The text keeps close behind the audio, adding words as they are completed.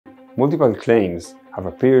multiple claims have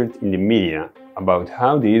appeared in the media about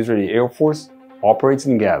how the Israeli Air Force operates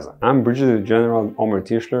in Gaza. I'm Brigadier General Omer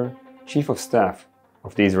Tischler, Chief of Staff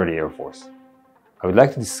of the Israeli Air Force. I would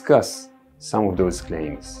like to discuss some of those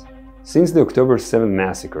claims. Since the October 7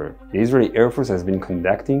 massacre, the Israeli Air Force has been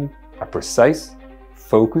conducting a precise,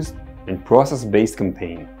 focused, and process-based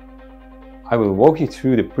campaign. I will walk you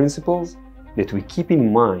through the principles that we keep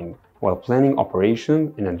in mind while planning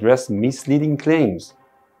operations and address misleading claims.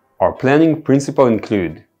 Our planning principles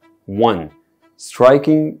include 1.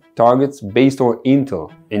 Striking targets based on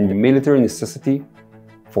intel and the military necessity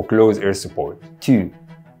for close air support. 2.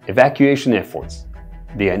 Evacuation efforts.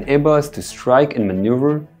 They enable us to strike and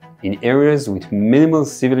maneuver in areas with minimal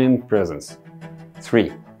civilian presence.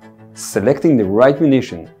 3. Selecting the right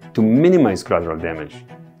munition to minimize collateral damage.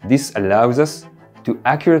 This allows us to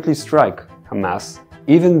accurately strike Hamas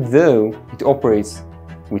even though it operates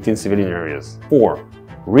within civilian areas. 4.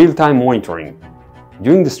 Real-time monitoring.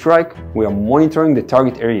 During the strike, we are monitoring the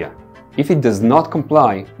target area. If it does not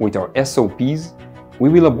comply with our SOPs, we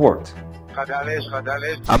will abort.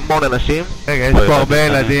 המון אנשים. רגע, יש פה הרבה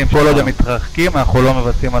ילדים, כל עוד הם מתרחקים, אנחנו לא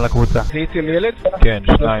מבצעים על הקבוצה. הייתי עם ילד? כן,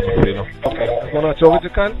 2 אפילו. אוקיי, בוא נעצור את זה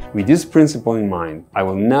כאן. With this principle in mind, I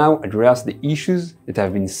will now address the issues that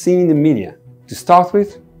have been seen in the media. To start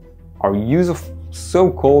with, our use of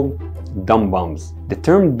so-called dumb bombs. The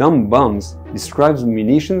term dumb bombs describes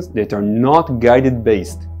munitions that are not guided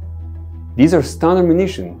based. These are standard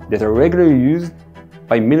munitions that are regularly used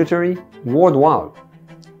by military worldwide.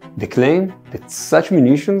 The claim that such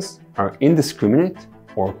munitions are indiscriminate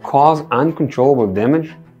or cause uncontrollable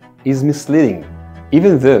damage is misleading.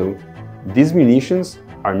 Even though these munitions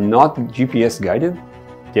are not GPS guided,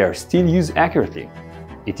 they are still used accurately.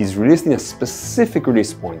 It is released in a specific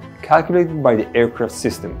release point calculated by the aircraft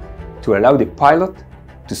system to allow the pilot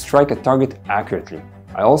to strike a target accurately.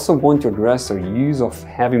 I also want to address our use of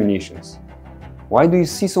heavy munitions. Why do you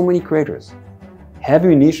see so many craters? Heavy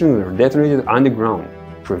munitions are detonated underground,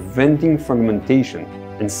 preventing fragmentation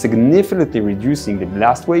and significantly reducing the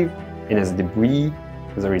blast wave and as debris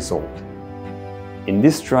as a result. In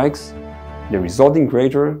these strikes, the resulting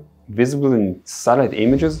crater, visible in satellite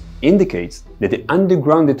images, indicates that the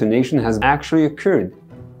underground detonation has actually occurred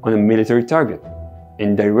on a military target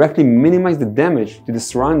and directly minimize the damage to the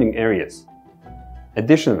surrounding areas.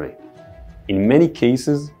 Additionally, in many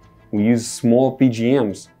cases, we use small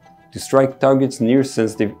PGMs to strike targets near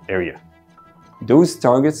sensitive area. Those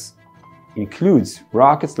targets include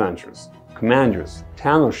rocket launchers, commanders,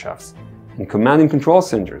 tunnel shafts, and command and control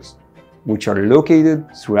centers, which are located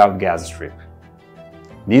throughout Gaza Strip.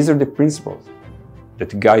 These are the principles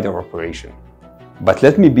that guide our operation. But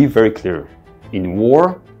let me be very clear. In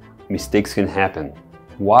war, mistakes can happen.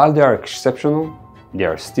 While they are exceptional, they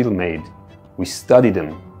are still made. We study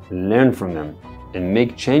them, learn from them, and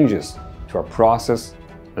make changes to our process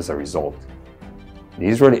as a result. The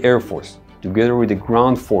Israeli Air Force, together with the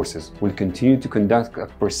ground forces, will continue to conduct a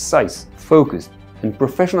precise, focused, and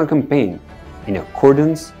professional campaign in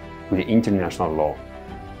accordance with the international law.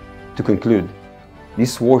 To conclude,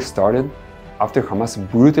 this war started after Hamas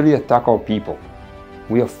brutally attacked our people.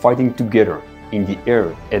 We are fighting together in the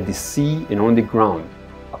air, at the sea, and on the ground,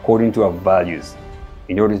 according to our values,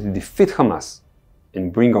 in order to defeat Hamas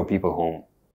and bring our people home.